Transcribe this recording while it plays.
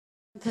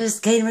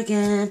First gamer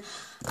again.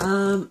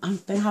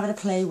 I've been having a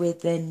play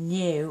with the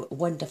new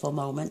Wonderful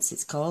Moments,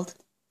 it's called.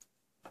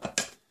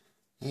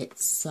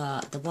 It's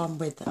the one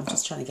with, I'm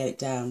just trying to get it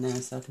down now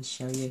so I can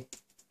show you.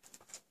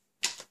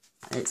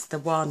 It's the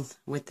one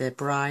with the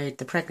bride,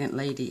 the pregnant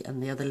lady,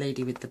 and the other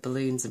lady with the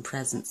balloons and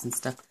presents and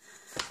stuff.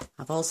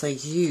 I've also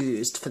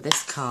used for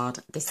this card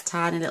this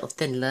tiny little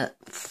thinlet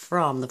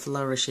from the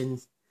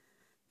Flourishing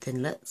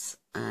Thinlets.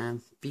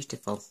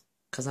 Beautiful,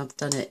 because I've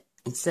done it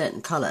in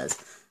certain colours.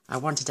 I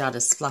wanted to add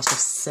a splash of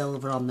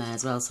silver on there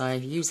as well, so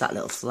I've used that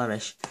little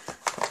flourish.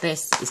 But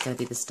this is going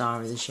to be the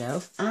star of the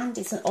show. And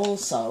it's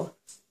also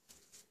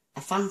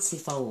a fancy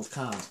fold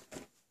card.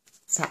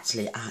 It's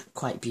actually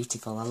quite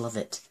beautiful, I love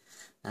it.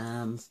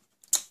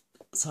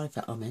 Sorry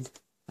for umming.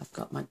 I've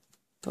got my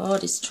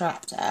bodies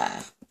trapped.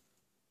 Sorry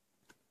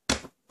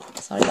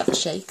about the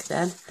shake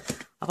then.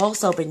 I've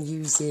also been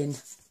using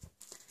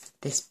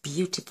this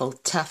beautiful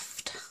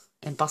tuft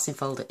embossing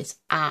folder. It's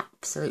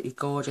absolutely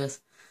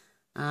gorgeous.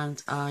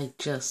 And I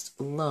just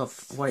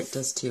love what it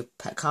does to your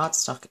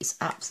cardstock. It's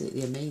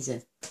absolutely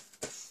amazing.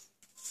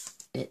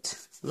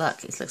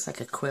 Look, it looks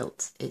like a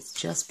quilt. It's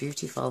just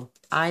beautiful.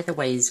 Either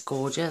way is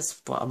gorgeous,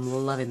 but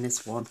I'm loving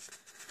this one.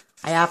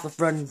 I have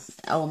run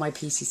all my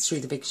pieces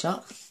through the Big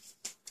Shot.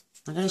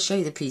 I'm going to show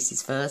you the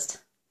pieces first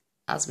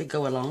as we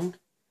go along.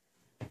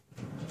 I'm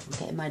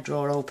getting my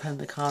drawer open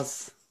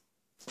because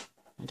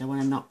I don't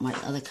want to knock my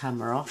other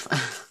camera off.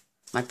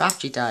 My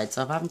battery died,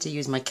 so I'm having to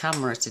use my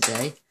camera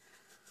today.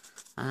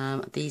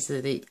 These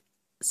are the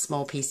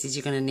small pieces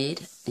you're going to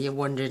need. You're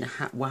wondering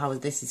how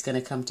this is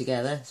going to come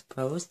together, I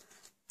suppose.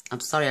 I'm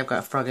sorry, I've got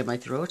a frog in my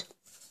throat.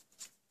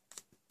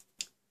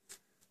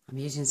 I'm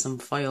using some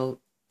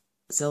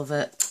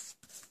silver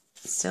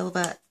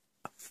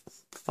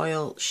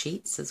foil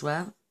sheets as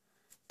well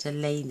to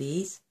lay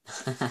these.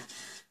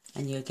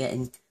 And you're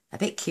getting a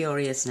bit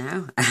curious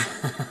now.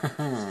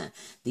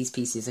 These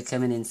pieces are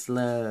coming in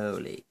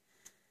slowly.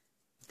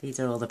 These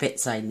are all the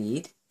bits I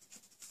need.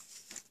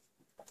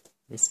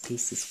 This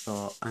piece is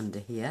for under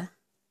here.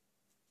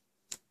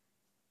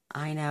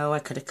 I know I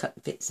could have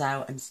cut bits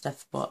out and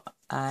stuff, but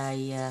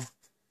I'm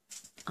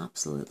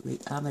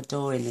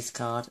adoring this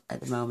card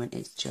at the moment.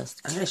 It's just,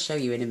 I'm going to show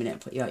you in a minute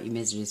and put you out your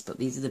miseries, but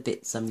these are the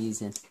bits I'm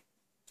using.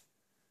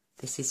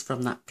 This is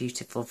from that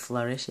beautiful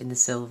flourish in the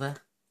silver.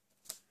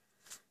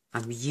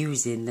 I'm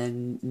using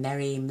the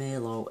Merry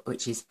Merlot,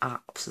 which is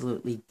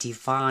absolutely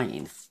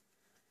divine.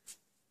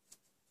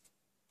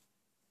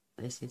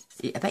 This is,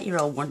 I bet you're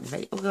all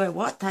wondering,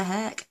 what the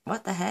heck?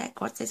 What the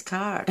heck? What's this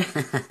card?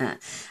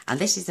 And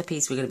this is the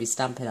piece we're going to be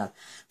stamping on.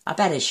 I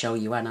better show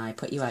you when I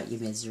put you out your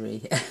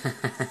misery.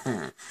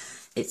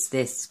 It's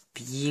this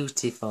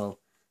beautiful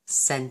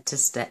centre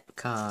step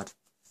card.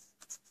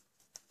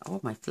 Oh,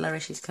 my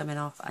flourish is coming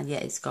off, and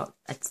yet it's got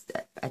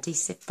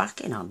adhesive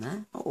backing on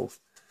there. Oh,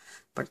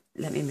 but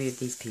let me move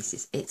these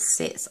pieces. It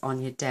sits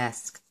on your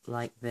desk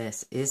like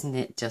this. Isn't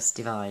it just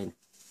divine?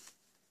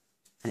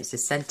 And it's a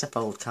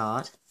centerfold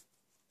card.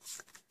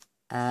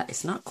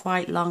 It's not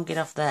quite long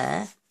enough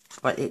there,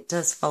 but it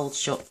does fold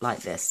shut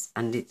like this,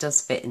 and it does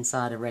fit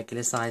inside a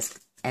regular sized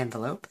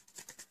envelope.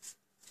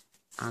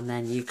 And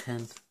then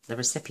the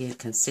recipient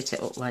can sit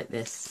it up like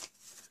this.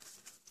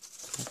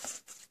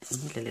 I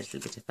need a little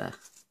bit of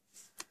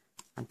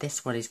and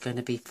this one is going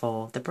to be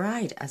for the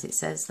bride, as it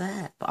says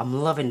there. But I'm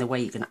loving the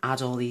way you can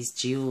add all these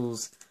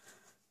jewels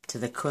to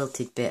the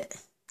quilted bit.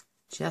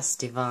 Just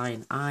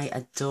divine. I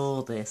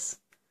adore this.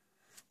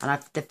 And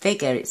the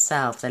figure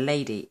itself, the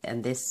lady,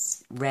 and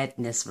this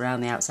redness around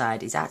the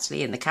outside is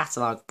actually in the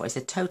catalogue, but it's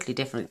a totally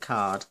different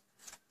card.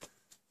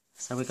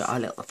 So we've got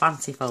our little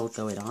fancy fold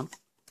going on.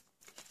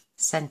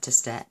 Centre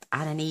step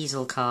and an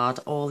easel card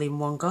all in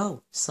one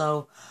go.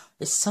 So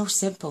it's so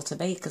simple to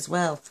make as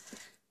well.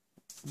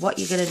 What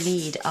you're going to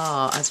need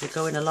are, as we're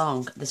going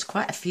along, there's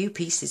quite a few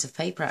pieces of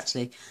paper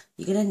actually.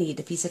 You're going to need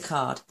a piece of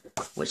card,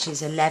 which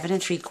is 11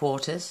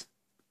 3/4.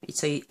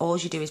 So all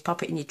you do is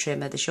pop it in your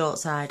trimmer, the short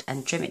side,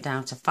 and trim it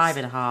down to 5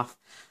 1/2,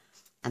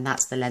 and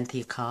that's the length of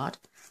your card.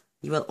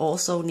 You will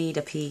also need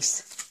a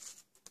piece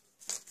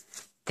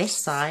this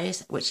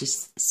size, which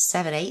is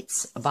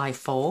 7/8 by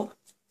 4.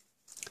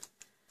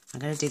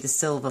 I'm going to do the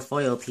silver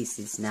foil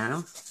pieces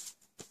now.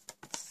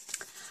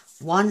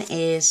 One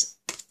is,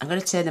 I'm going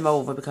to turn them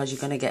over because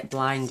you're going to get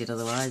blinded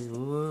otherwise.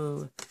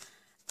 Ooh.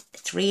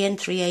 3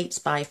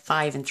 3/8 by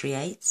 5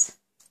 3/8.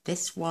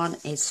 This one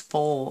is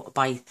 4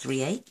 by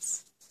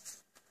 3/8.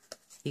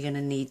 You're going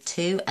to need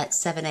 2 at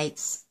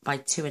 7/8 by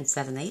 2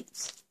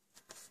 7/8.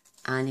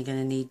 And you're going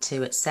to need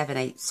 2 at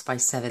 7/8 by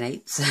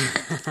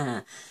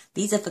 7/8.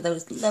 These are for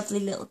those lovely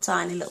little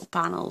tiny little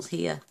panels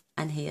here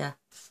and here.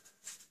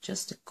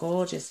 Just a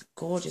gorgeous,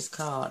 gorgeous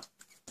card.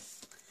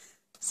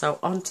 So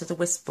onto the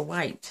Whisper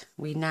White.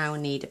 We now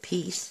need a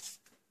piece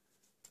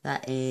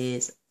that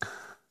is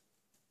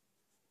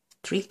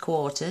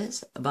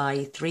 3/4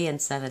 by 3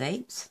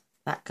 7/8.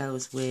 That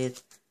goes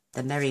with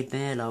the Merry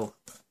Merlot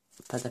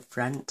for the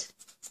front.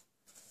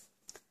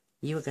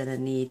 You are going to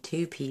need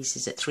 2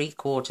 pieces at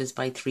 3/4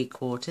 by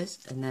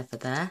 3/4, and they're for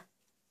there.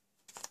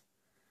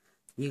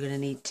 you're going to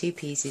need 2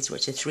 pieces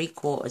which are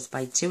 3/4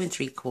 by 2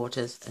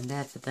 3/4, and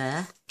they're for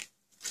there.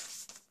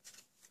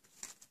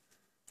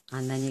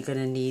 And then you're going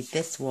to need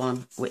this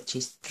one, which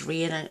is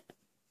 3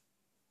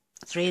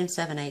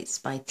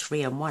 7/8 by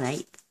 3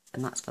 1/8,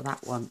 and that's for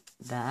that one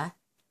there.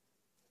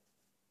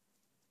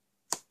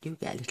 You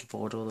get a little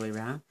board all the way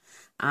around.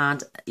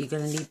 And you're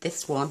going to need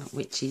this one,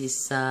 which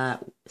is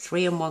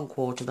 3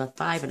 1/4 by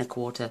 5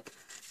 1/4,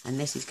 and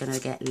this is going to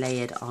get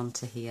layered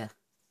onto here.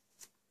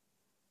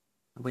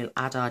 We'll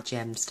add our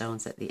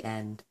gemstones at the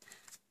end.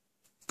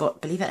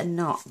 But believe it or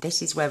not,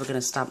 this is where we're going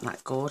to stamp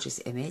that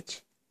gorgeous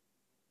image.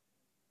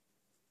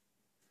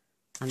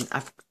 And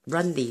I've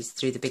run these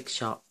through the Big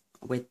Shot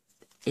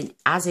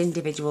as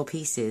individual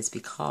pieces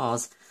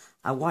because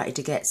I wanted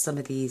to get some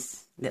of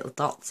these little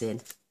dots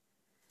in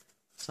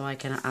so I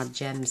can add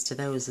gems to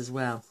those as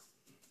well.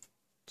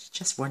 It's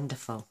just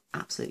wonderful,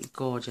 absolutely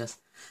gorgeous.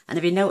 And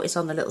if you notice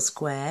on the little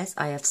squares,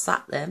 I have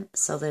sat them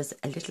so there's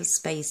a little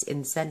space in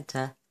the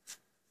centre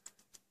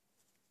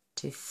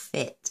to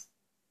fit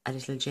a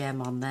little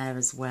gem on there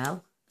as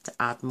well to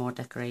add more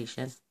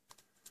decoration.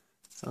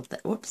 So,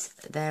 whoops,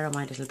 there are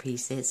my little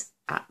pieces.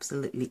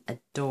 Absolutely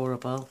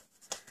adorable.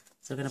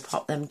 So we're going to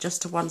pop them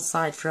just to one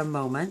side for a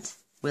moment.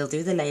 We'll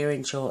do the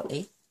layering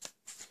shortly.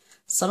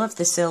 Some of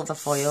the silver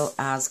foil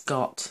has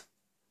got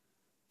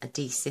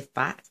adhesive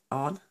back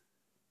on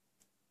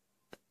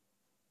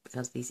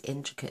because these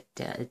intricate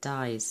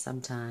dies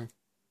sometimes.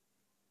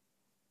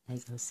 There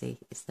you go, see,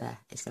 it's there.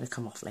 It's going to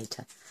come off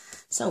later.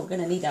 So we're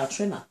going to need our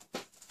trimmer.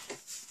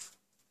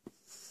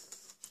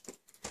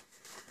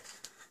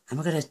 And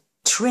we're going to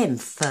trim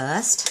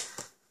first.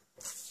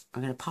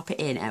 I'm going to pop it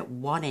in at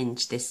 1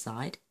 inch this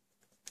side.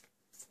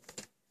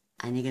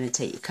 And you're going to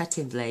take your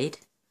cutting blade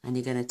and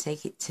you're going to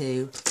take it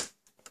to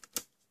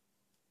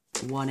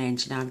 1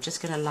 inch. Now I'm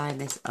just going to line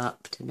this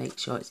up to make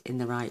sure it's in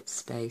the right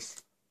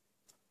space.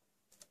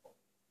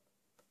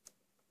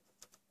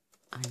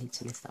 I need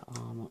to lift that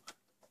arm up.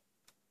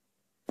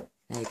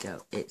 There you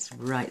go, it's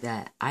right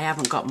there. I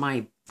haven't got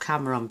my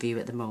camera on view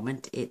at the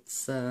moment.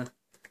 It's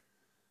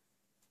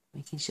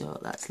making sure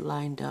that's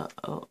lined up.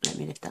 Oh, let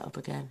me lift that up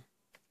again.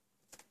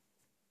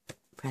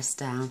 Press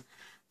down.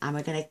 And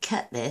we're going to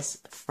cut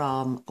this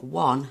from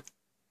 1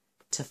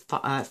 to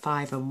 5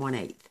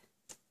 1/8.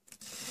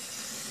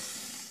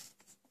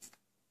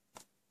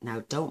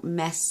 Now don't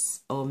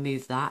mess or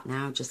move that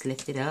now, just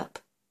lift it up.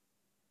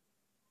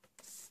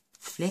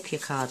 Flip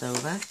your card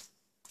over.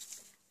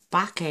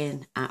 Back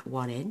in at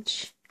 1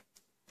 inch.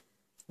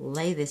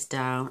 Lay this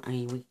down,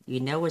 and you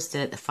know we're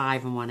still at the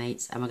 5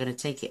 1/8, and we're going to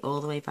take it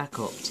all the way back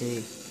up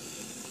to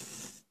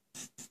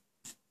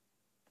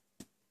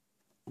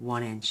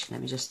 1 inch.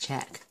 Let me just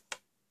check.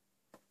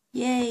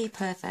 Yay,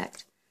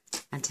 perfect.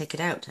 And take it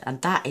out.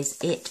 And that is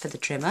it for the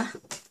trimmer.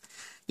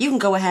 You can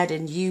go ahead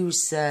and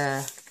use,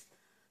 I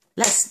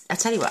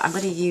tell you what, I'm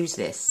going to use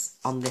this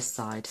on this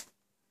side.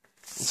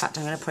 In fact,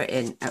 I'm going to put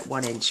it in at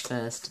 1 inch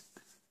first.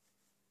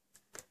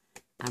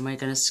 And we're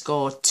going to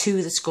score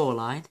to the score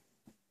line.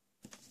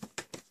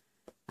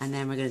 And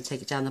then we're going to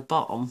take it down the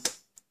bottom.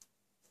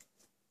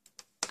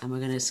 And we're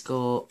going to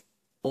score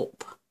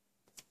up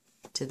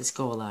to the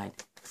score line.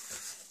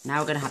 Now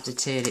we're going to have to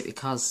turn it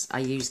because I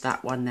used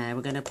that one there.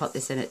 We're going to put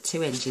this in at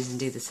 2 inches and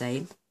do the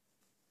same.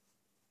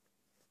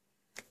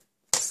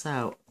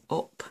 So,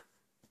 up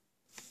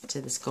to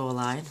the score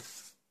line.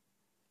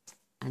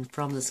 And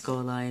from the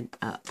score line,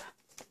 up.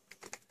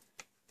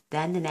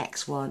 Then the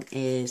next one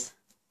is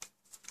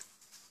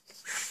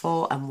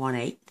 4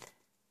 1/8.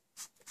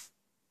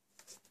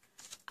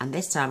 And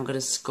this time I'm going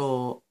to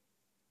score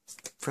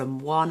from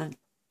 1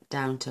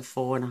 down to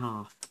 4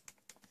 1/2.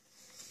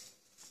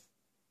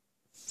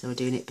 So we're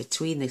doing it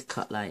between the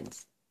cut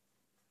lines.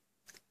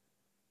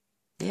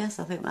 Yes,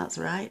 I think that's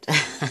right.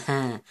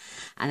 And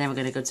then we're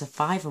going to go to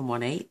 5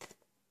 1/8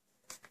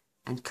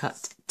 and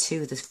cut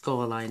to the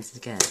score lines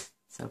again.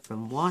 So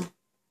from 1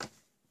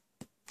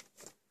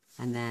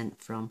 and then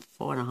from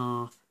 4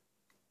 1/2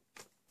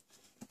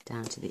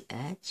 down to the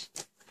edge.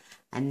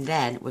 And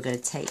then we're going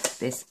to take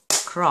this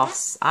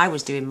cross. I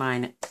was doing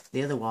mine,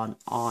 the other one,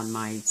 on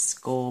my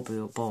score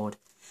board.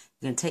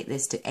 We're going to take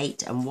this to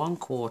 8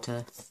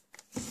 1/4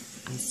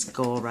 and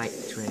score right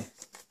through.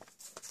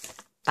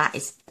 That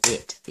is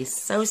it.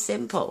 It's so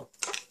simple.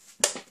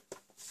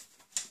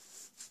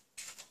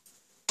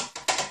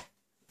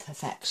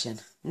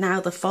 Perfection. Now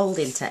the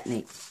folding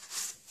technique.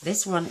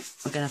 This one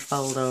we're going to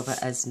fold over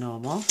as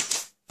normal.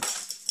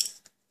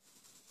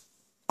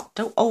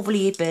 Don't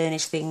overly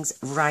burnish things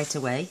right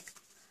away,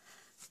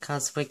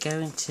 because we're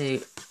going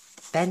to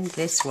bend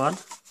this one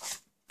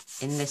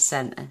in this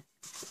centre,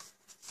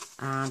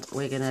 and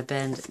we're going to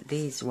bend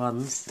these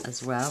ones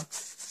as well,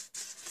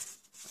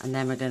 and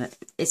then we're going to,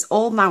 it's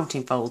all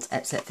mountain folds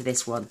except for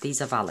this one.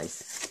 These are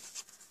valleys.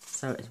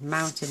 So it's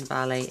mountain,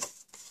 valley,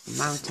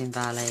 mountain,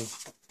 valley,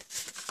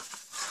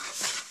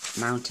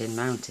 mountain,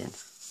 mountain.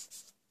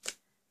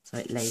 So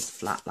it lays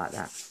flat like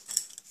that.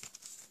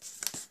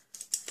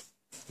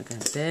 We're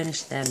going to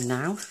burnish them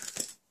now.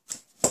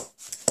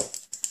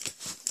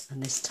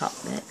 And this top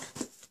bit.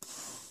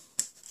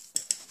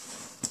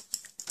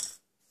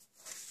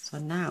 So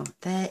now,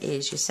 there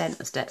is your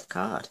centre step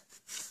card.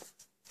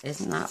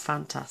 Isn't that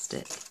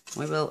fantastic?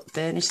 We will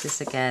burnish this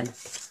again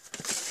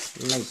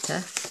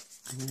later.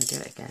 I'm going to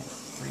do it again,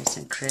 nice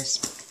and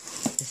crisp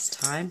this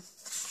time.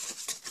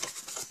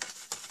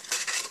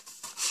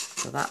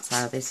 So that's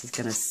how this is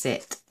going to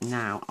sit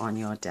now on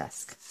your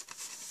desk.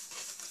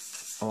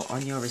 Or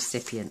on your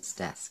recipient's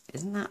desk.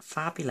 Isn't that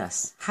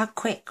fabulous? How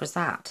quick was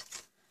that?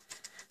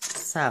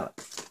 So,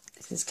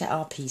 let's get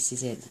our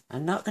pieces in.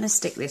 I'm not going to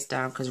stick this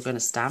down because we're going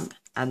to stamp,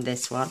 and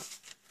this one.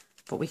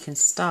 But we can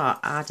start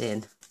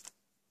adding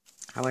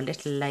our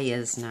little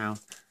layers now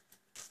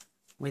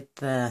with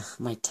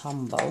my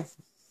Tombow.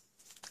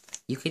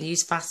 You can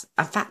use fast,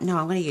 in fact no,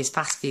 I'm going to use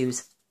fast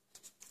fuse.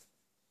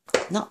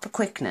 Not for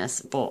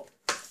quickness, but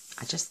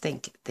I just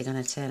think they're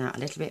going to turn out a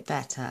little bit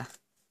better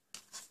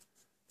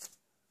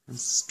and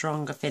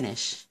stronger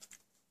finish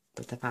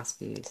with the fast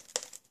fuse.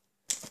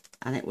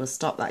 And it will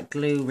stop that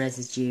glue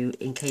residue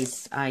in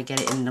case I get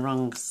it in the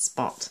wrong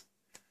spot.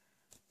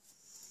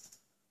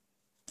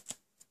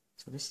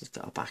 So this has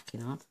got a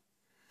backing on.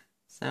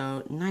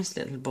 So nice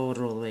little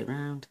border all the way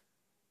around.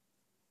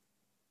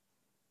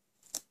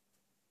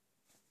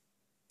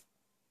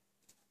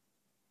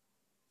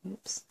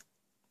 Oops.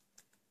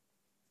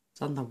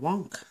 It's on the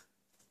wonk.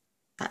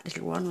 That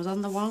little one was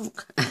on the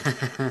wonk.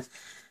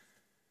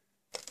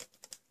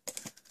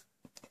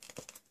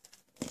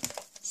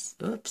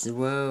 Oops,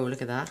 whoa,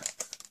 look at that.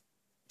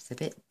 It's a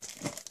bit,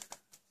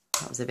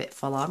 that was a bit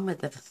full on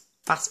with the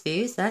fast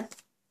fuse then.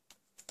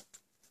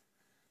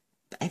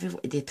 But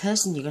the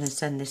person you're going to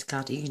send this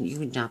card to, you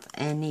can have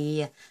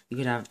any, you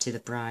can have it to the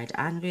bride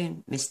and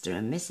groom, Mr.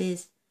 and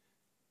Mrs.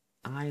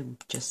 I'm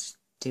just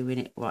doing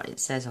it what it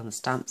says on the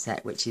stamp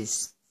set, which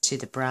is to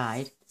the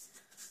bride.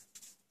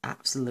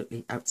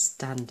 Absolutely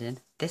outstanding.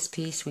 This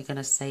piece we're going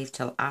to save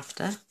till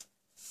after.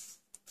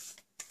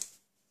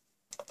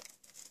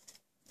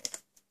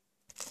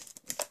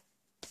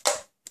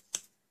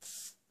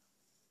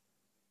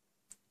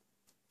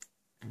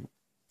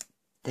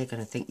 They're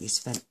going to think you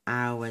spent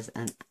hours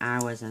and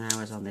hours and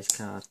hours on this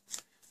card.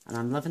 And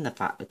I'm loving the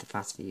fact with the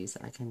fast fuse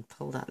that I can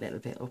pull that little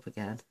bit up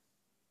again.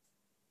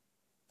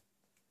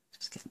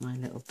 Just get my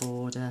little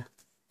border.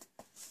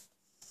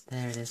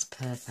 There it is,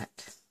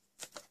 perfect.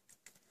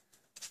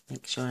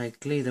 Make sure I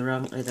glue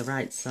the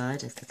right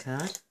side of the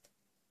card.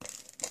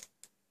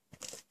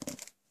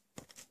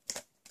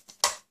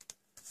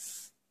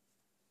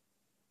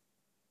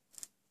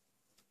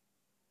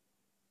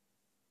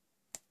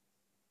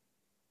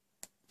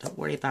 Don't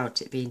worry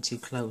about it being too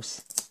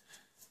close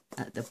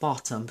at the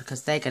bottom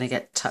because they're going to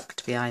get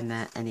tucked behind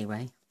there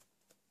anyway.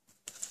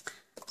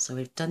 So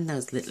we've done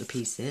those little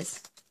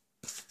pieces.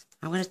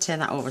 I'm going to turn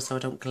that over so I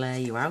don't glare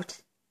you out.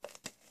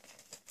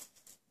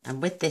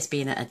 And with this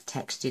being a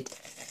textured,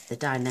 the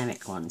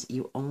dynamic ones,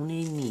 you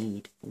only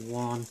need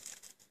one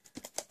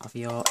of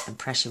your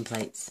impression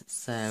plates.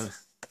 So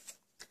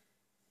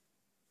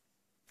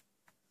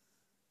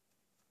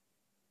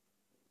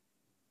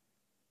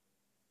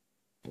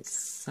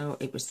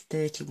it was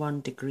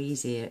 31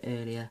 degrees here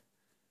earlier.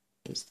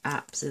 It's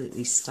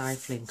absolutely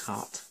stifling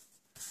hot.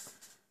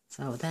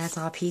 So there's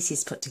our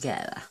pieces put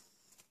together.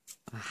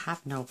 I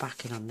have no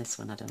backing on this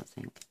one, I don't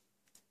think.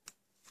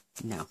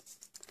 No.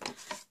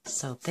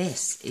 So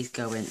this is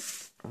going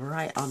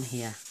right on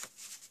here.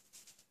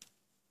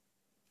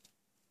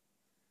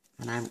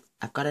 And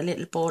I've got a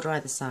little border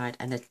either side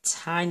and the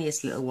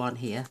tiniest little one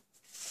here.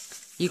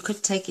 You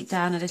could take it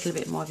down a little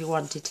bit more if you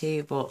wanted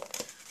to,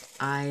 but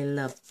I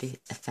love the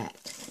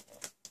effect.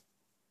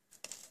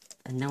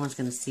 And no one's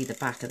going to see the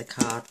back of the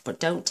card, but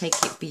don't take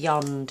it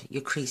beyond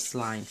your crease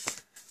line.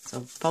 So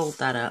fold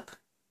that up,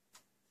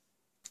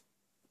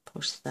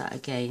 push that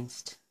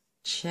against,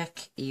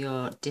 check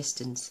your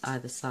distance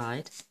either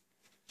side,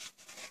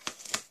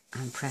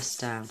 and press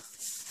down.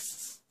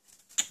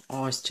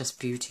 Oh, it's just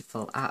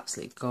beautiful,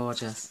 absolutely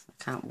gorgeous.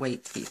 I can't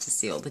wait for you to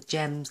see all the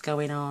gems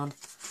going on.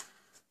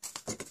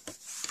 I'm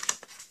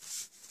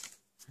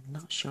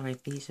not sure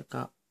if these have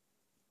got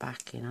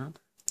backing on.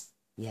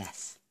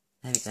 Yes,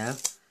 there we go.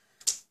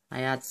 I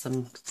had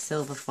some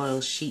silver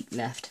foil sheet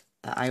left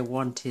that I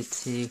wanted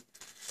to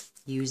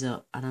use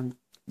up, and I'm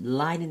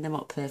lining them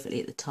up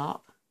perfectly at the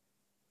top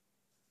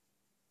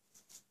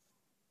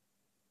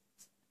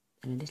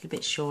and a little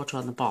bit shorter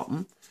on the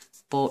bottom,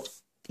 but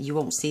you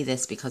won't see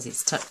this because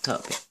it's tucked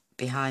up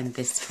behind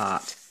this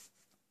part.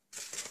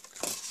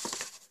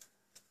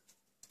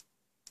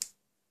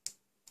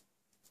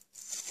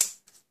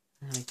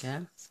 There we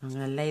go. So I'm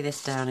going to lay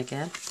this down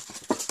again.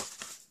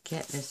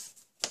 Get this.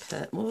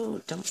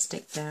 Oh, don't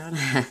stick down.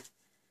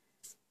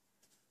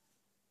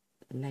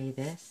 Lay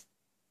this.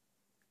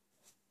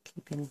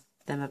 Keeping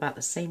them about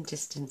the same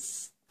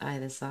distance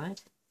either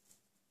side.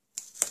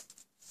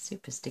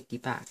 Super sticky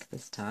back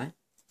this time.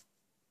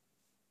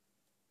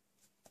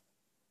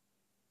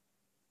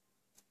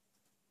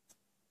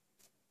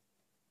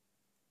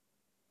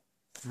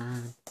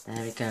 And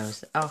there it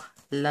goes. Oh,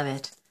 love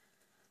it.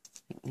 I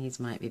think these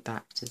might be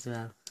backed as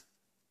well.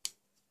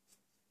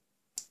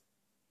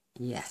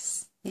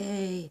 Yes.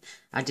 Yay.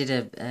 I did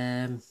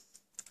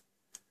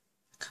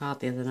card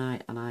the other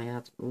night and I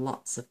had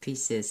lots of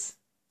pieces.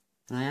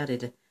 And I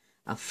added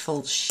a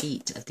full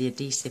sheet of the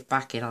adhesive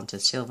backing onto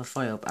silver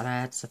foil, but I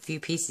had a few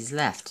pieces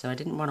left, so I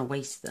didn't want to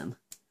waste them.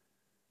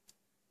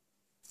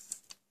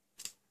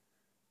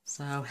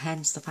 So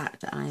hence the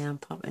fact that I am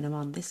popping them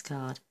on this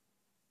card.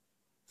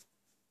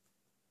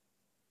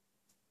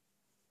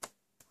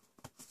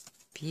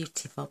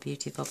 Beautiful,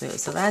 beautiful, beautiful.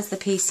 So there's the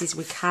pieces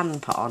we can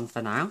put on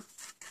for now.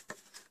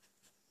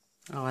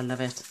 Oh, I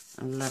love it.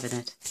 I'm loving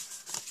it.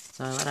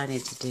 So what I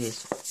need to do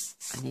is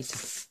I need to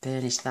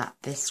burnish that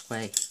this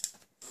way.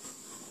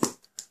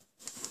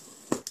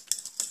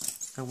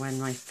 So when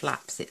my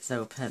flap sits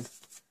open,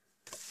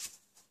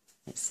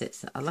 it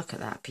sits. Oh, look at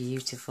that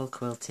beautiful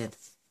quilting.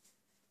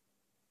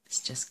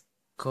 It's just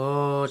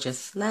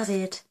gorgeous. Love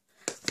it.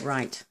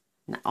 Right,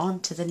 now on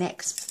to the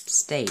next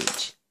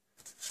stage.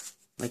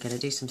 We're going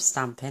to do some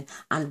stamping.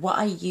 And what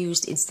I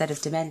used instead of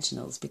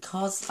dimensionals,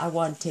 because I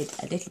wanted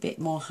a little bit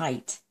more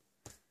height,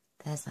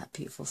 there's that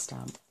beautiful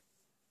stamp.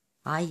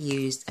 I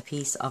used a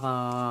piece of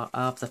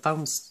the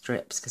foam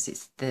strips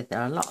because they're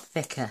a lot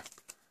thicker.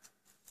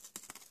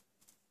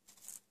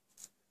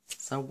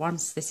 So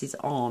once this is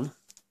on,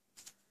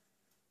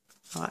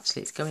 oh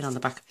actually it's going on the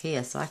back of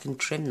here, so I can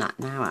trim that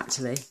now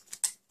actually.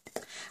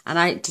 And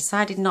I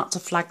decided not to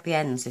flag the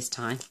ends this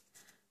time.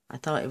 I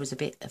thought it was a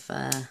bit of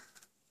a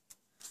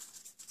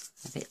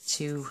bit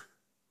too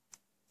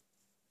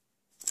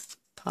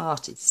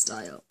party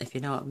style, if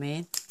you know what I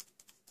mean.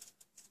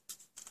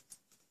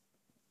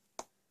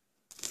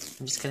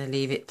 I'm just going to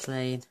leave it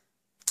plain.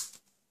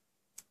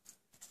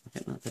 I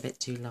think that's a bit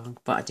too long,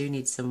 but I do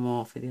need some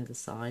more for the other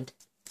side.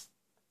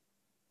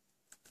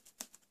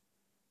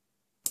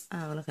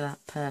 Oh, look at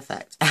that,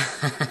 perfect.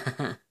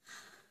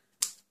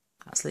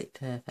 Absolutely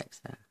perfect.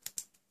 So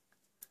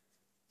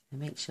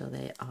make sure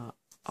they are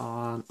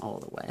on all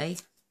the way.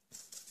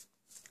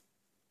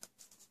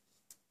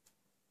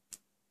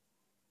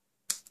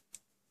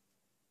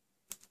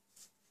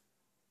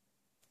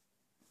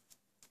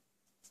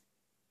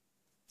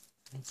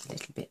 Needs a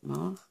little bit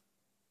more.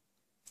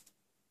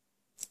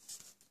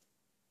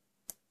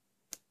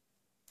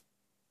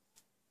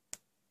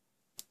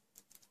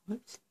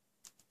 Whoops.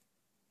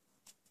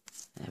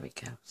 There we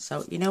go.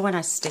 So, you know when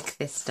I stick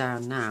this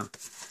down now,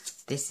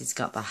 this has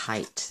got the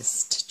height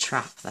to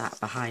trap that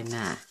behind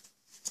there.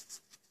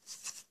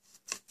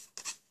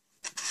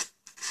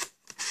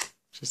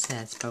 She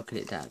says, poking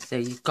it down. So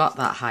you've got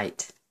that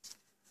height.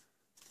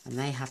 And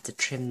they have to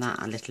trim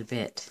that a little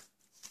bit.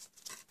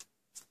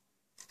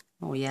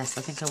 Oh yes,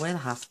 I think I will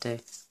have to.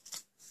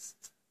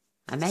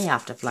 I may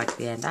have to flag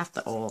the end after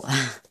all.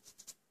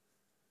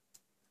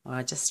 Or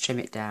I just trim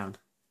it down.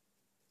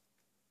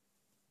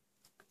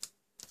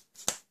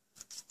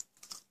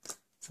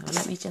 So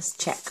let me just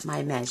check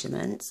my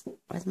measurements.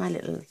 Where's my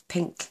little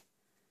pink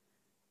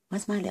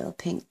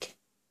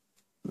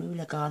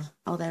ruler gone?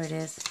 Oh, there it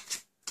is.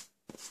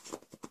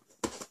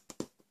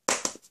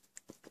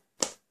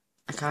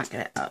 I can't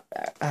get it up.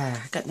 I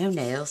got no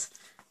nails.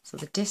 So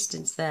the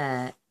distance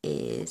there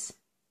is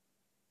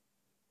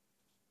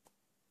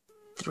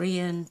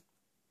 3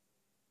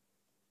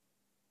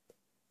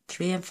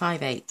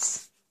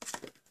 5/8.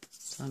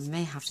 So I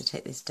may have to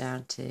take this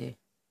down to,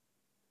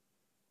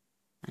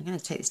 I'm going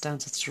to take this down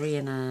to 3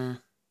 1/2.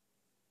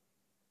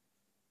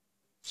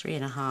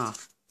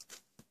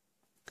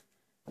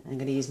 I'm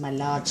going to use my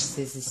large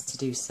scissors to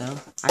do so.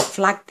 I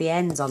flagged the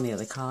ends on the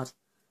other card.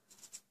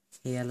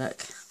 Here,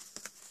 look.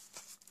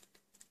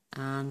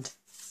 And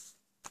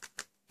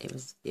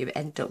it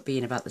ended up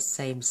being about the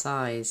same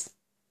size.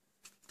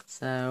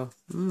 So,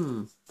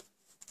 I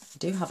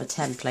do have a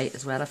template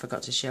as well, I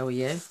forgot to show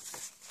you.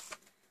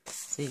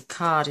 So your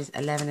card is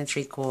 11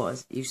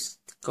 3/4. You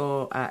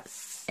score at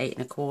 8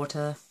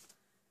 1/4,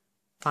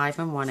 5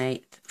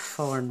 1/8,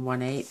 4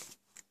 1/8,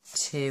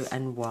 2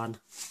 1.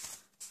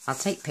 I'll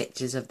take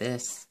pictures of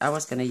this. I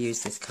was going to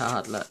use this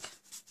card, look.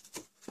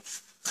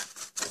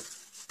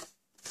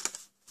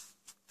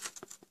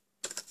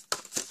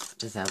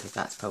 Just help if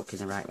that's poking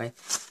the right way.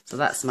 So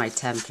that's my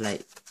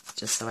template,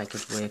 just so I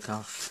could work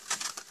off.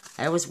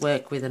 I always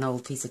work with an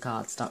old piece of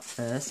cardstock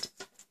first.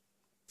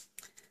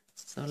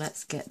 So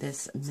let's get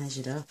this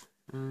measured up.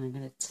 I'm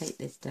going to take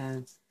this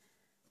down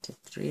to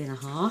 3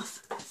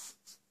 1/2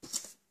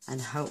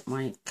 and hope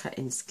my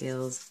cutting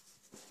skills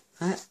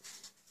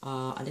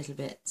are a little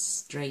bit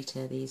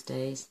straighter these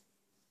days.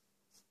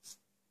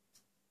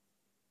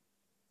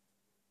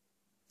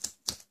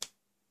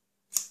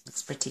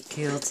 Looks pretty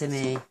cool to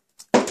me.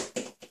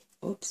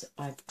 Oops,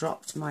 I've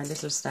dropped my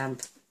little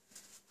stamp.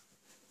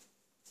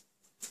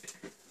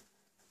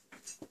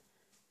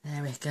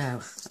 There we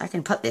go. I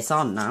can put this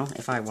on now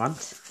if I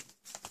want.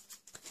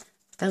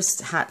 Those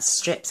hat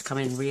strips come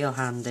in real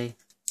handy.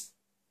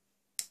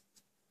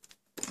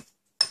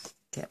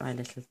 Get my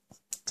little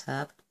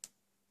tab.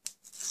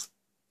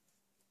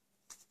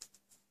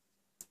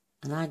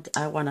 And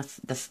I want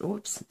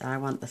I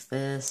want the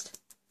first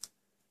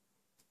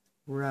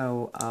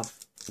row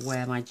of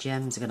where my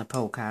gems are going to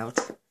poke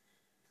out.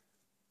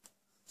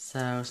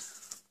 So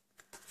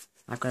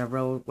I've got a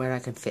row where I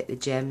can fit the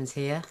gems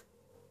here.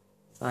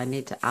 So I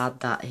need to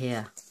add that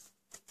here.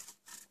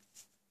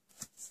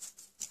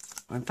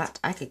 Or in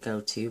fact, I could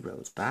go 2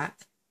 rows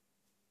back.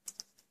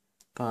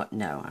 But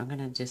no, I'm going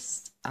to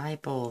just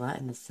eyeball that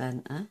in the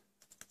centre.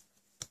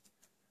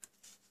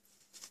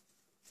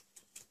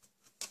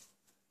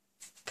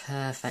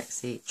 Perfect,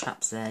 see, it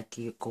traps there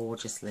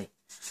gorgeously.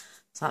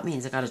 So that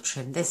means I've got to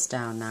trim this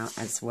down now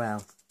as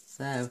well.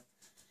 So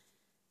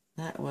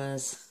that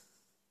was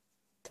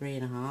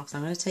 3.5. So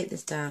I'm going to take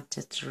this down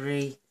to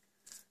 3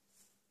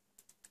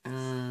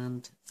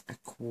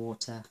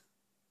 1/4.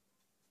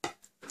 I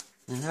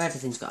know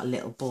everything's got a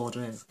little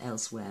border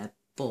elsewhere,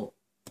 but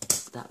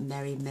that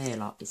Merry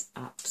Merlot is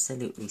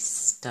absolutely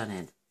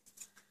stunning.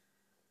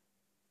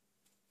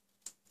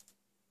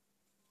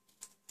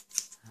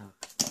 So,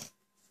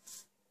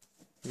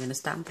 I'm going to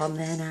stamp on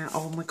there now.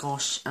 Oh my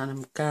gosh, and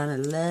I'm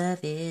going to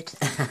love it.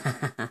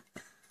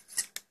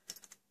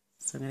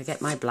 So I'm going to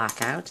get my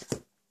black out.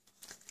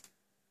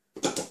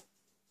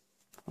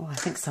 Oh, I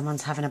think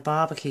someone's having a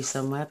barbecue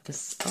somewhere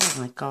because, oh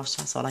my gosh,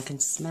 that's all I can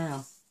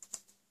smell.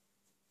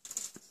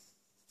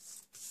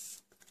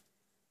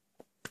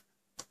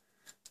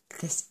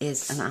 This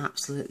is an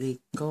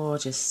absolutely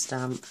gorgeous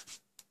stamp.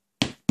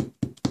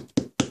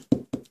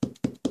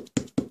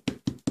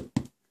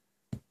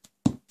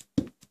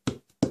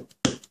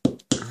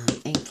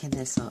 I'm inking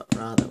this up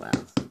rather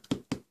well.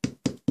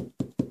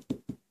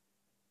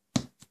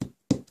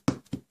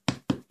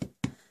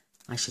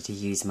 I should have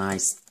used my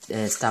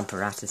stamp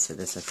apparatus for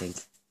this, I think.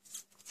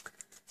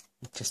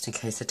 Just in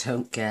case I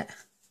don't get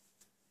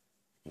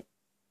it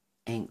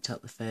inked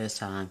up the first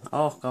time.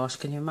 Oh gosh,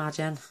 can you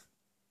imagine?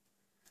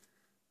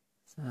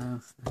 So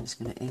I'm just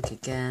going to ink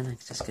again. I'm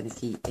just going to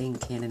keep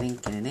inking and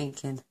inking and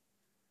inking.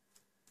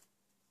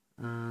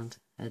 And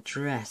her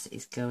dress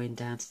is going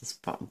down to this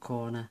bottom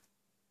corner.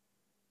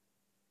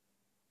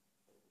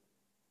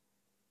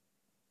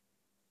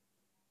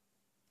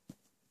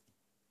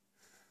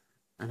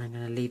 And I'm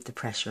going to leave the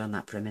pressure on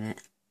that for a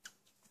minute.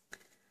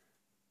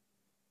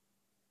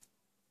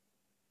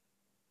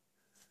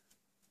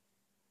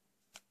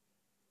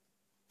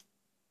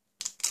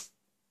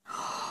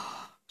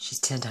 She's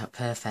turned out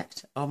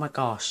perfect. Oh my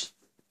gosh.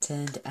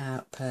 Turned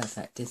out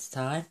perfect this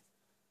time.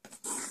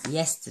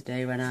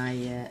 Yesterday when I,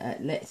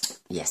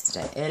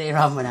 earlier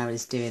on when I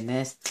was doing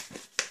this,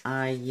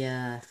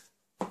 I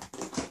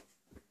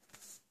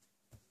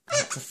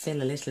had to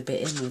fill a little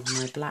bit in with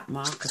my black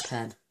marker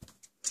pen.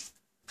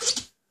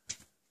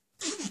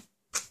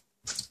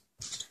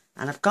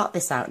 And I've got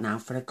this out now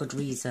for a good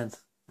reason.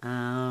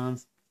 Pop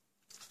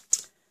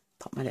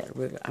my little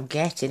ruler. I'm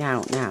getting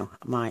out now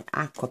my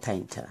aqua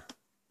painter,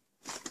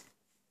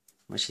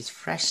 which is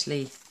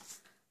freshly,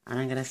 and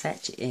I'm going to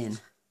fetch it in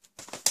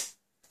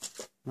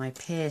my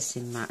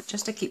piercing mat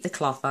just to keep the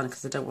cloth on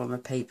because I don't want my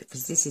paper,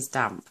 because this is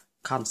damp,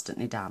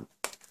 constantly damp.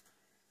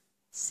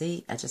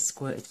 See, I just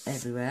squirted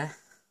everywhere.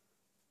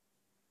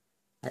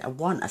 I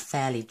want a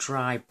fairly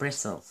dry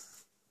bristle.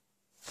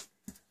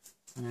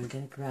 And I'm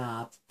going to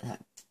grab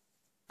that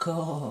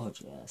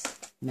gorgeous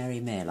Merry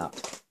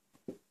Merlot.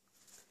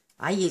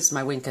 I used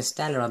my Winker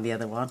Stella on the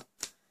other one.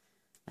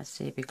 Let's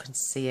see if you can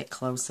see it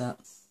close up.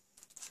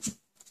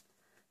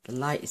 The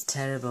light is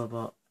terrible,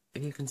 but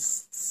if you can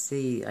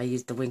see, I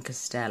used the Winker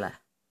Stella.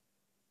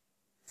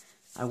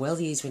 I will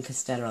use Winker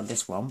Stella on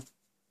this one,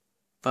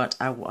 but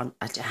I want...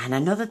 And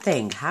another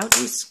thing, how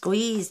do you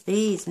squeeze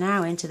these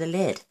now into the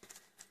lid?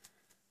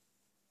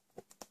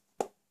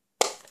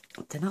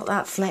 They're not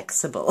that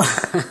flexible.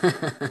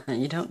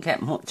 You don't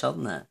get much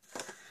on there.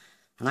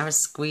 And I was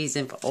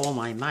squeezing for all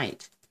my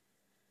might.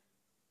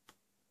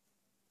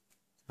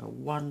 So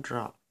 1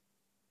 drop.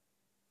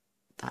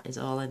 That is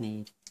all I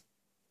need.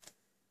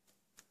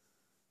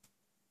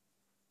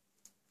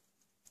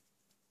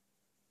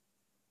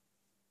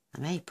 I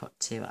may put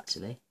 2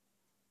 actually.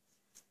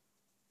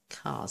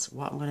 Because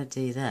what I'm going to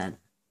do then,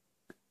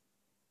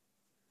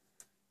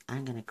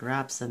 I'm going to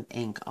grab some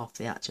ink off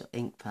the actual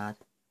ink pad.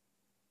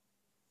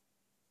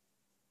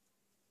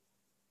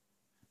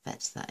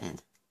 Fetch that in.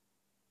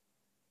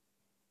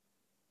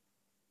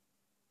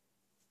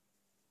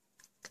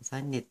 Because I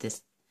need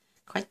this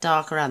quite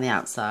dark around the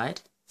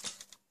outside.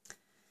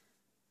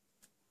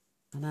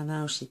 And I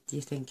know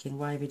you're thinking,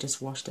 why have you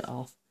just washed it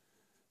off?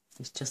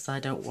 It's just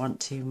I don't want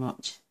too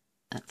much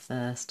at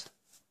first.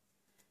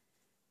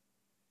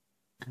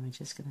 And we're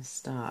just going to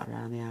start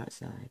around the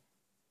outside.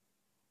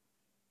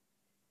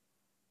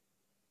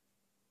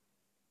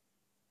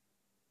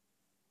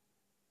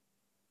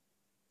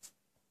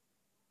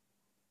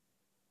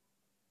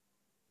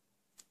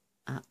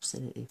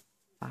 Absolutely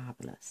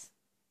fabulous.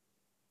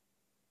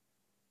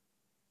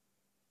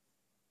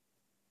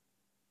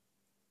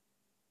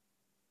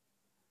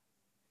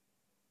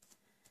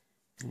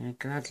 I'm going to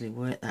gradually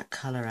work that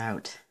colour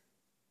out.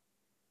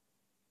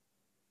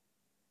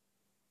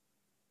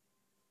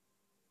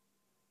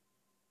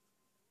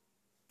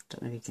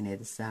 Don't know if you can hear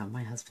the sound.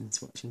 My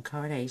husband's watching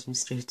Coronation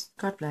Street.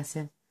 God bless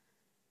him.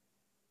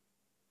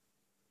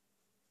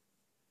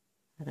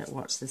 I don't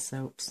watch the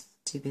soaps.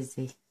 Too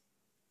busy.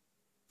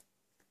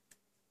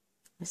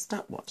 I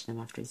stopped watching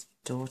him after his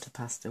daughter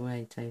passed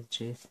away, to tell you the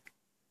truth.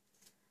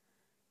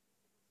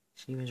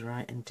 She was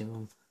writing to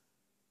him.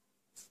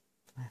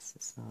 Bless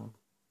her soul.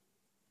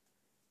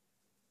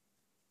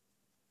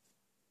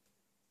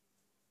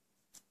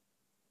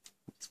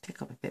 Let's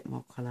pick up a bit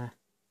more colour.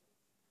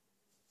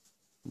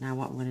 Now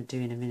what I'm going to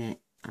do in a minute,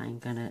 I'm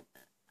going to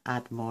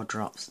add more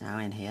drops now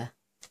in here.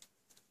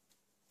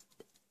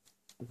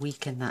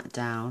 Weaken that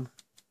down.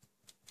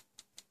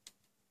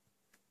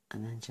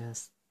 And then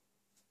just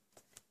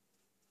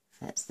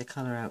lets the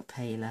colour out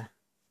paler.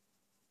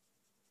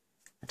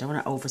 I don't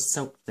want to over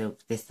soak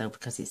this though,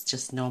 because it's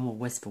just normal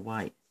whisper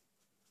white.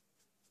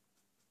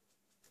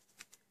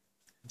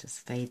 Just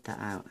fade that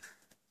out.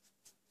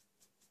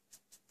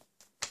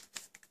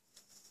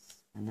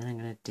 And then I'm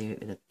going to do it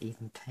with an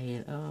even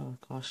pale, oh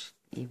gosh,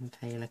 even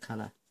paler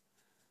colour.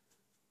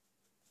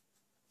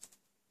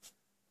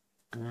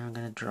 And now I'm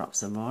going to drop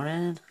some more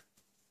in.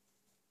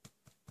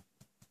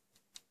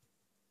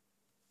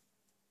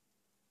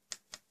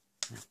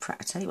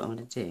 I tell you what I'm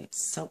going to do,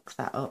 soak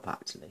that up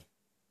actually.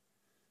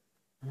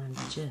 And I'm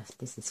just,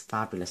 this is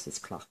fabulous, this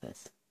cloth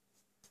is.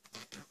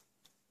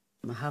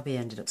 My hubby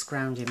ended up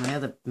scrounging my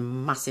other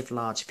massive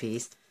large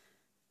piece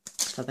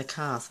for the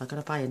car, so I've got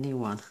to buy a new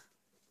one.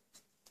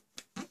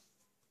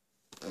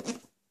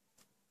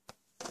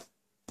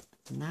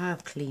 Now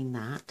I've cleaned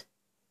that.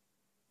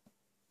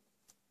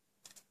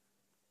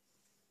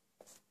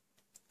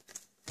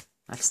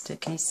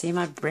 Can you see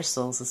my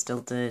bristles are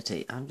still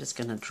dirty? I'm just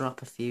going to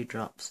drop a few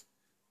drops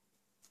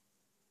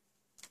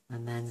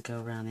and then go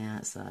around the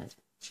outside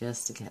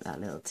just to get that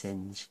little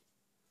tinge.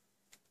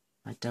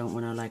 I don't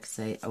want to, like I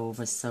say,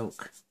 over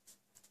soak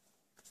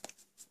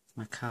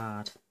my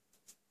card.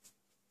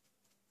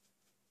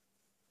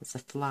 There's a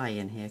fly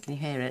in here, can you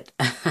hear it?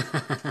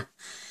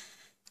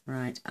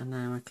 Right, and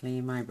now I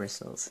clean my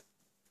bristles.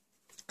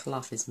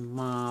 Cloth is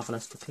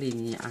marvellous for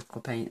cleaning your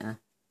aqua painter.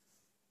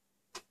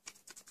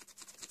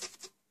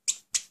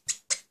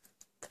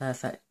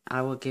 Perfect.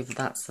 I will give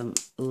that some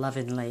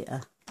loving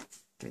later.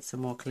 Give it some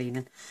more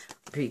cleaning.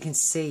 But you can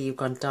see you've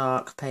gone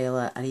dark,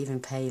 paler, and even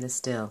paler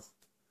still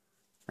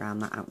around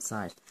that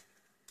outside.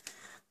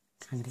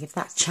 I'm going to give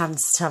that a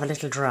chance to have a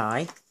little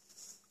dry.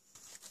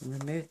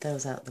 And remove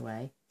those out the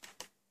way.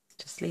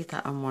 Just leave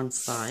that on one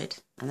side.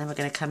 And then we're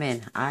going to come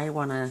in. I'm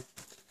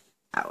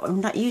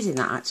not using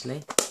that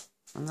actually.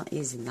 I'm not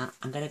using that.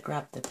 I'm going to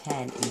grab the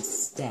pen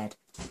instead.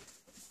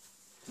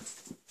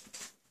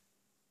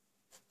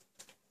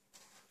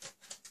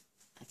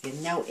 If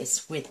you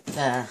notice with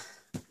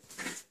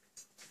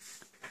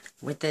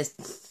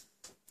this,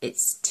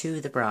 it's to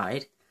the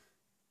bride,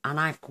 and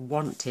I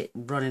want it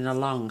running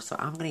along, so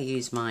I'm going to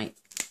use my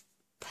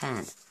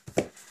pen,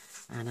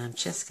 and I'm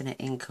just going to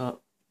ink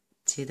up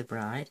to the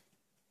bride,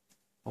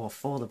 or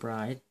for the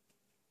bride,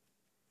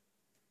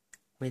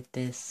 with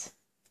this.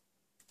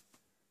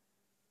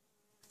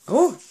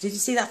 Oh, did you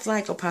see that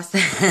fly go past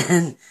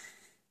then?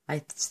 I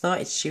thought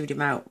I'd shoot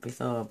him out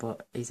before,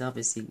 but he's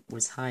obviously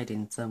was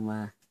hiding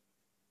somewhere.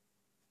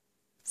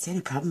 It's the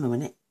only problem,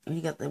 isn't it? When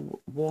you got the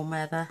warm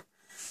weather,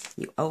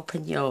 you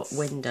open your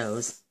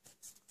windows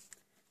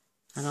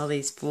and all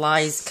these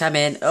flies come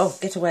in. Oh,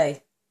 get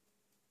away.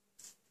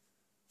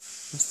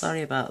 I'm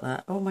sorry about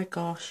that. Oh my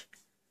gosh.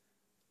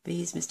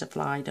 Please, Mr.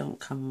 Fly, don't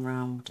come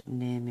round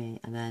near me.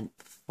 And then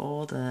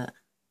for the...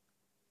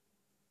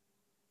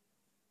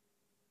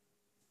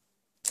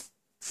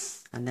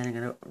 And then I'm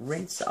going to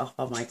rinse it off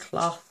on my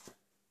cloth.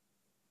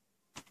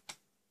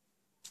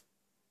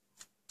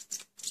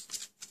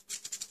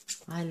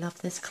 I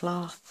love this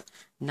cloth.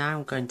 Now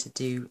I'm going to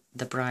do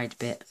the bride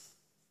bit.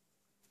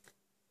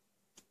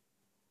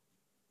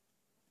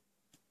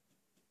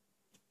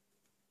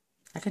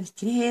 Can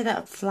you hear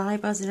that fly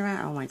buzzing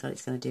around? Oh my god,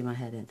 it's going to do my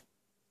head in.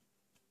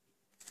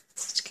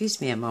 Excuse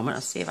me a moment,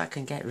 I'll see if I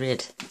can get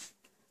rid.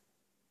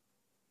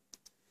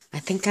 I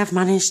think I've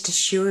managed to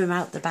shoo him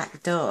out the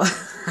back door.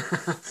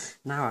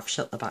 Now I've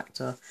shut the back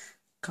door.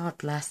 God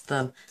bless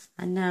them.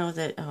 I know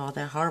that, oh,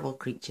 they're horrible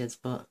creatures,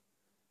 but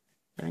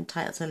they're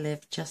entitled to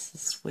live just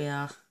as we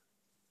are.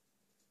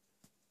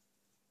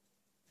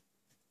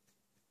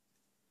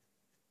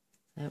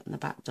 Open the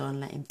back door and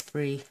let him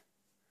free.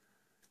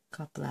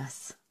 God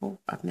bless. Oh,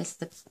 I've missed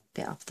the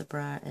bit off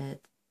the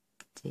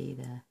tea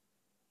there.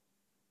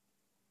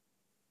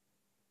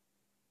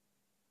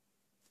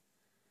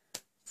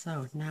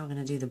 So now we're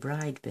going to do the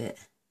bride bit.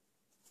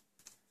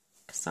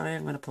 Sorry,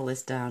 I'm going to pull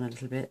this down a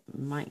little bit.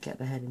 Might get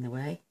the head in the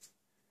way,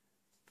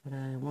 but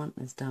I want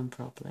this done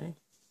properly.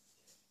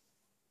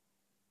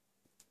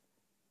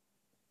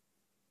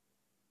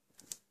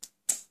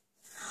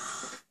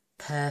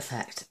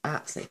 Perfect,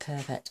 absolutely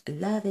perfect.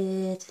 Love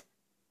it.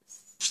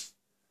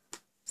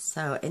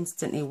 So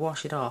instantly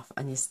wash it off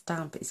and your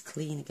stamp is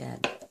clean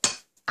again.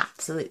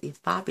 Absolutely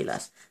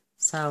fabulous.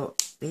 So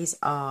these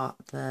are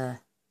the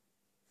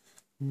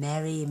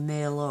Merry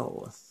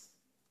Merlot.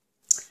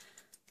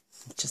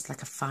 Just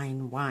like a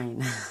fine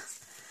wine.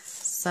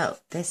 So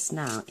this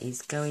now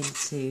is going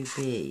to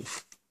be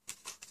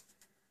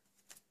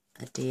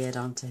adhered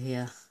onto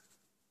here.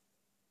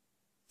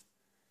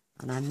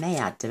 And I may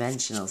add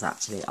dimensionals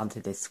actually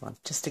onto this one,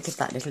 just to give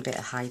that little bit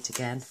of height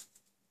again.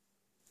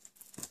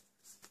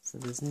 So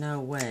there's no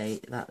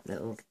way that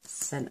little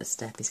centre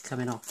step is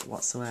coming off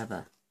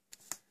whatsoever.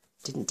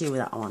 Didn't do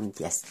that on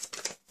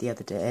the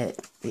other day,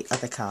 the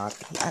other card.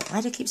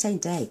 Why do I keep saying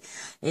day?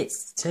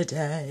 It's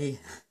today.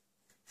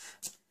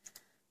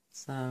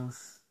 So,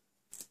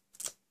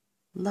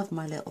 love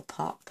my little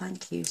pot.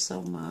 Thank you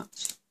so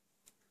much.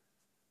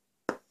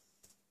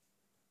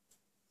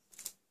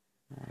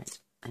 Right,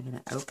 I'm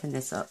going to open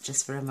this up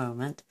just for a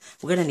moment.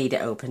 We're going to need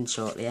it open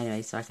shortly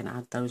anyway, so I can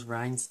add those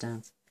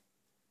rhinestones.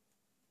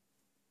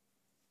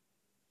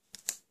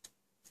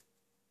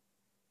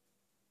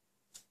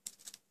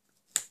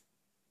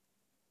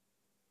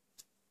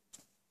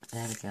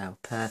 There we go,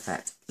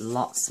 perfect.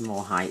 Lots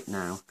more height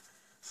now,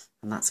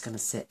 and that's going to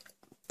sit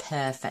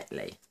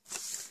perfectly.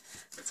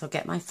 So I'll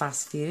get my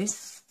fast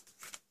fuse.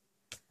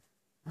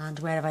 And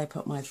where have I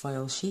put my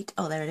foil sheet?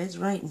 Oh, there it is,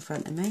 right in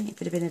front of me.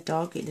 If it had been a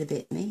dog, it'd have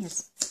bit me,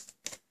 as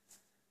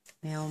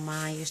my old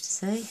ma used to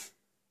say.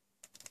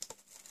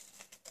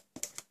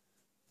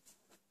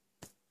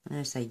 I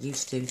don't say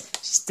used to, she's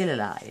still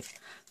alive.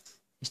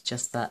 It's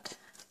just that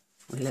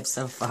we live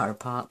so far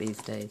apart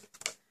these days.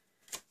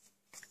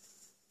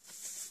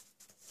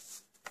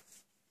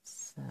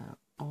 So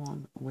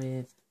on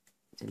with,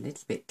 it's a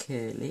little bit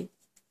curly.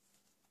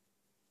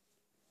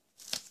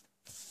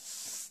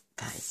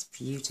 That is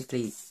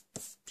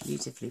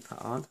beautifully put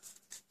on.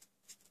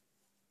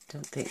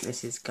 Don't think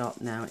this is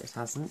got now, it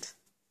hasn't.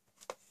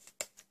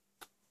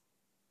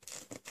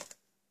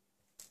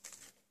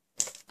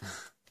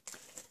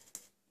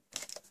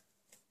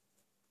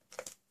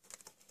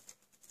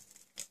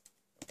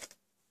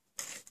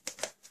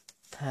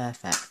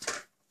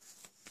 Perfect.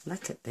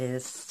 Look at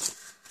this.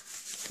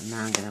 And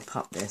now I'm going to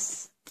pop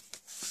this.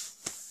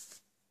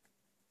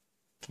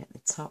 Get the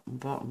top and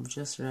bottom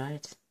just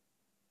right.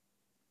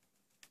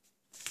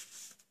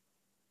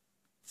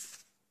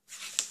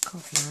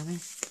 Blimey.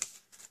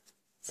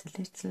 It's a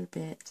little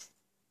bit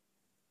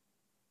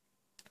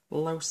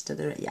close to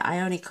the... Yeah, I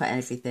only cut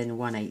everything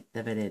 1/8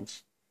 of an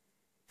inch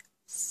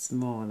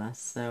smaller,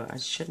 so I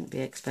shouldn't be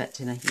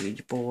expecting a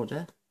huge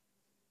border.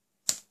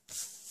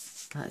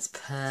 That's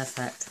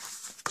perfect.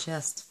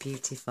 Just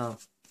beautiful.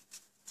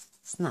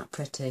 Isn't that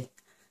pretty?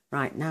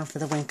 Right, now for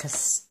the Winker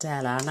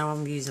Stella. I know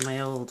I'm using my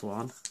old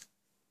one.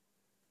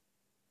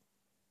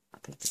 I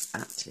think it's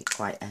actually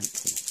quite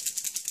empty.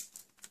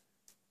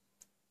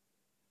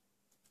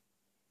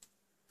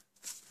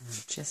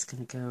 I'm just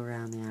going to go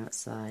around the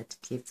outside to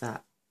give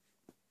that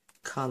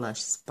colour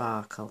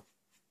sparkle.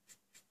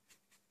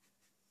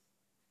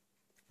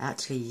 I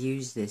actually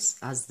use this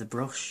as the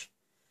brush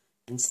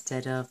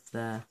instead of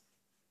the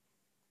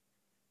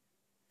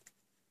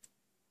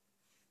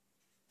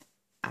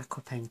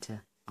aqua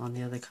painter on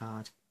the other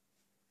card,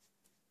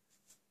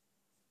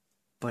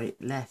 but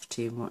it left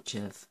too much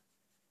of,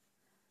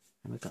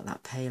 and we've got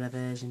that paler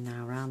version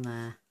now around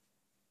there.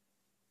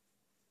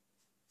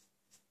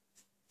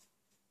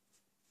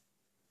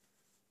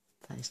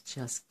 That is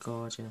just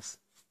gorgeous.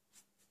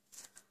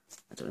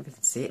 I don't know if you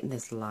can see it in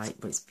this light,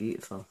 but it's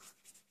beautiful.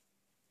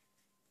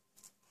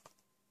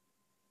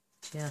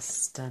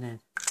 Just stunning.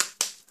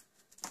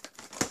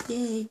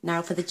 Yay!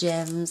 Now for the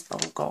gems. Oh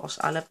gosh,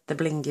 I love the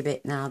blingy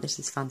bit now. This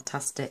is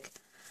fantastic.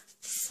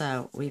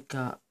 So we've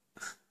got,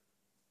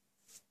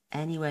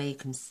 anyway you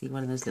can see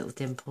one of those little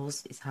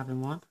dimples is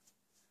having one.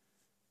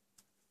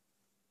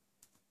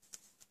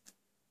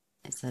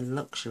 It's a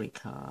luxury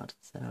card,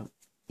 so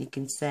you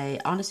can say,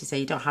 honestly say,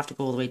 you don't have to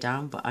go all the way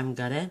down, but I'm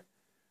gonna,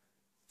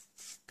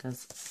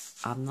 because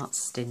I'm not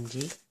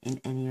stingy in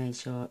any way,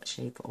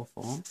 shape or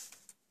form.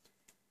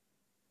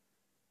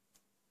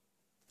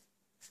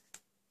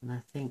 And I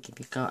think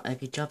if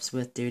your job's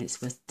worth doing,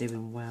 it's worth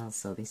doing well,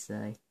 so they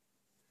say.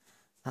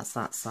 That's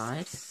that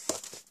side.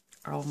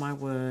 Oh my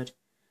word,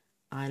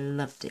 I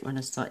loved it when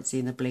I started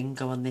seeing the bling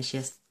go on this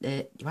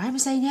yesterday. Why am I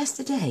saying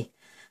yesterday?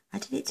 I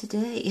did it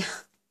today.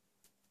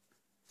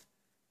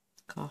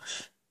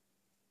 Gosh.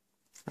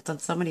 I've done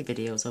so many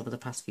videos over the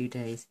past few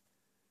days.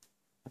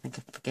 I think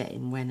I'm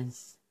forgetting when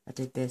I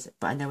did this,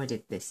 but I know I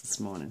did this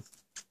morning.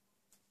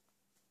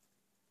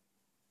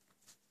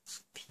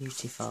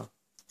 Beautiful.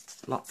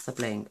 Lots of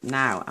bling.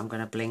 Now I'm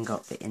going to bling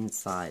up the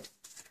inside.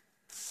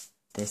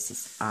 This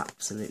is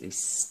absolutely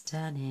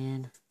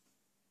stunning.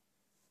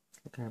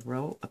 I'm going to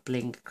roll a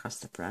bling across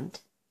the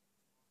front.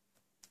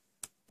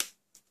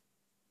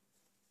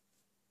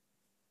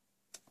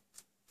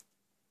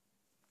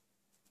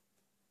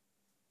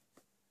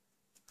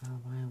 Oh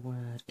my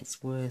word,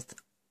 it's worth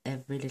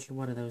every little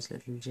one of those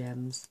little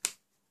gems.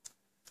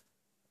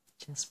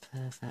 Just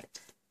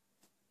perfect.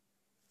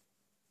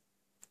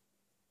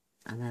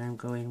 And then I'm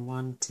going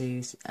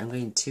I'm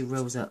going 2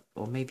 rows up,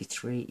 or maybe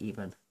 3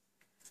 even.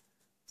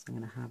 So I'm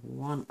going to have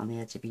 1 on the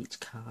edge of each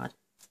card.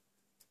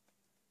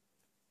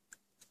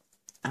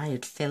 I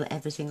would fill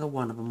every single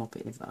one of them up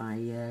if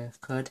I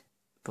could,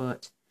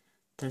 but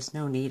there's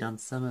no need on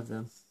some of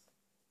them.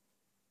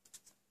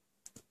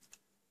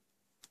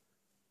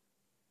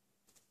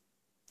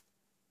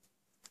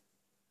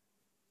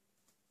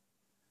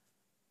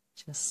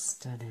 Just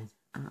stunning.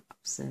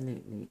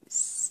 Absolutely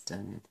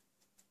stunning.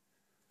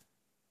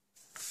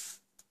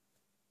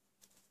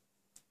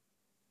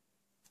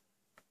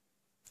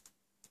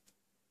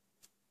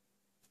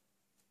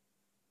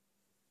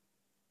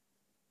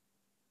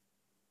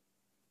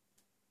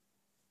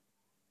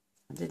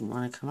 I didn't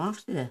want to come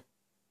off, did it?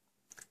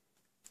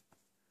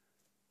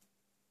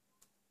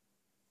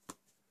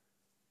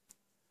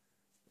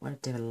 What a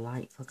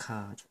delightful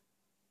card.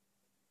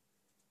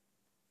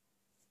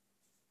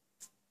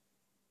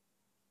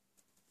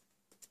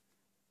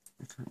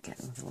 I can't get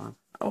another one.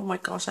 Oh my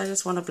gosh, I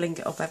just want to blink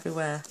it up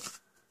everywhere.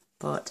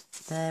 But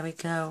there we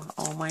go.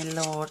 Oh my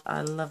lord,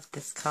 I love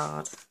this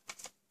card.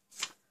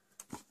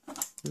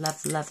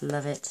 Love, love,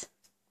 love it.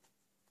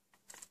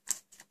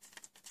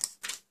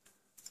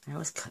 I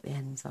always cut the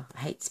ends off. I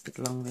hate big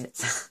long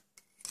bits.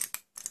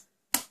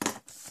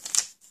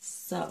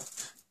 So,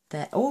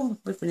 there. Oh,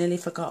 we've nearly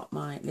forgot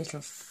my little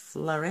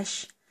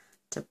flourish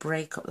to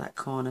break up that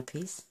corner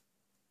piece.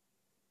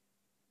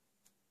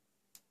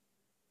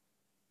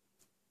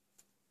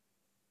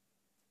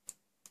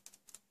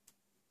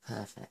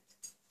 Perfect.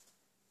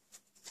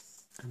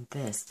 And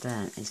this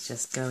then is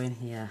just going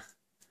here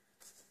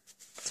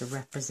to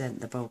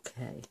represent the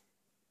bouquet.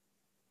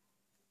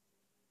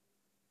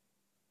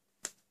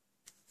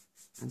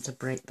 And to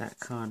break that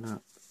corner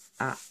up.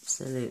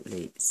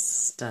 Absolutely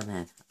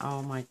stunning.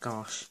 Oh my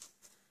gosh.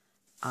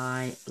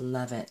 I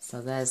love it.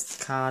 So there's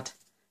the card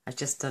I've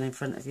just done in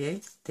front of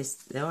you.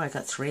 This, oh, I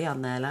got 3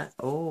 on there, look.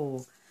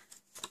 Oh,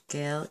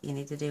 girl, you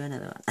need to do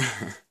another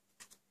one.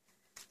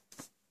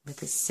 But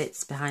this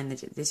sits behind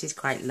the, this is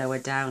quite lower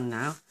down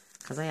now,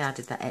 because I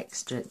added that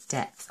extra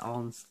depth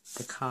on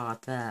the card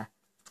there.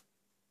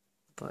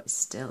 But it's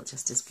still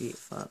just as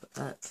beautiful.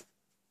 Look.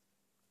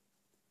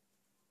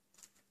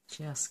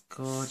 Just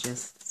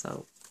gorgeous.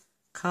 So,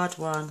 card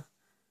 1,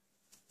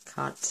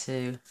 card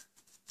 2.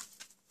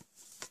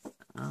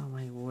 Oh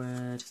my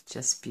word,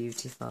 just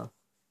beautiful.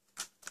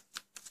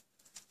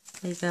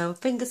 There you go.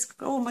 Fingers,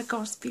 oh my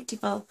gosh,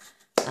 beautiful.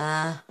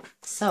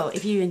 So,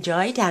 if you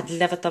enjoyed, I'd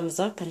love a thumbs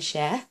up and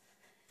share.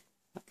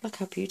 Look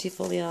how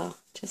beautiful they are.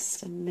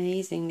 Just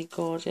amazingly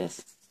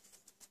gorgeous.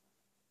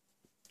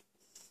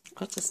 I've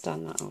got to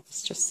stand that up.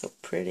 It's just so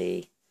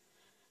pretty.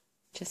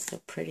 Just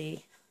so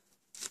pretty.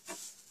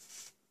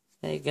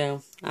 There you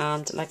go.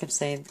 And like I'm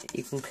saying,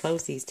 you can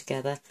close these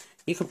together.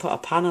 You can put a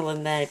panel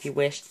in there if you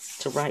wish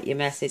to write your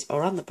message,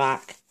 or on the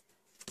back,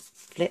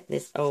 flip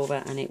this over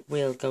and it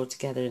will go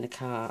together in a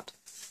card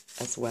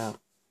as well.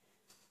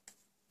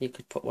 You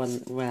could put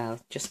one, well,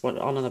 just one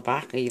on the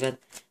back even,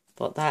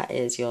 but that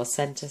is your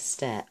centre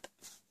step.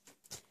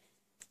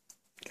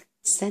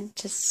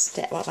 Centre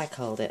step, what have I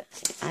called it?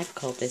 I've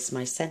called this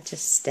my centre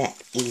step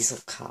easel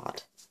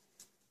card.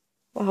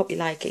 Well, I hope you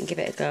like it and give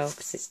it a go,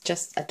 because it's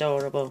just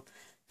adorable.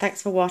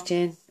 Thanks for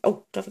watching.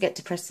 Oh, don't forget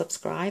to press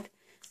subscribe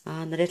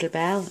and the little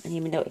bell, and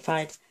you'll be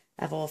notified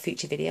of all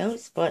future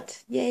videos.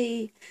 But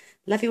yay,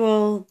 love you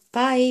all.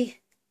 Bye.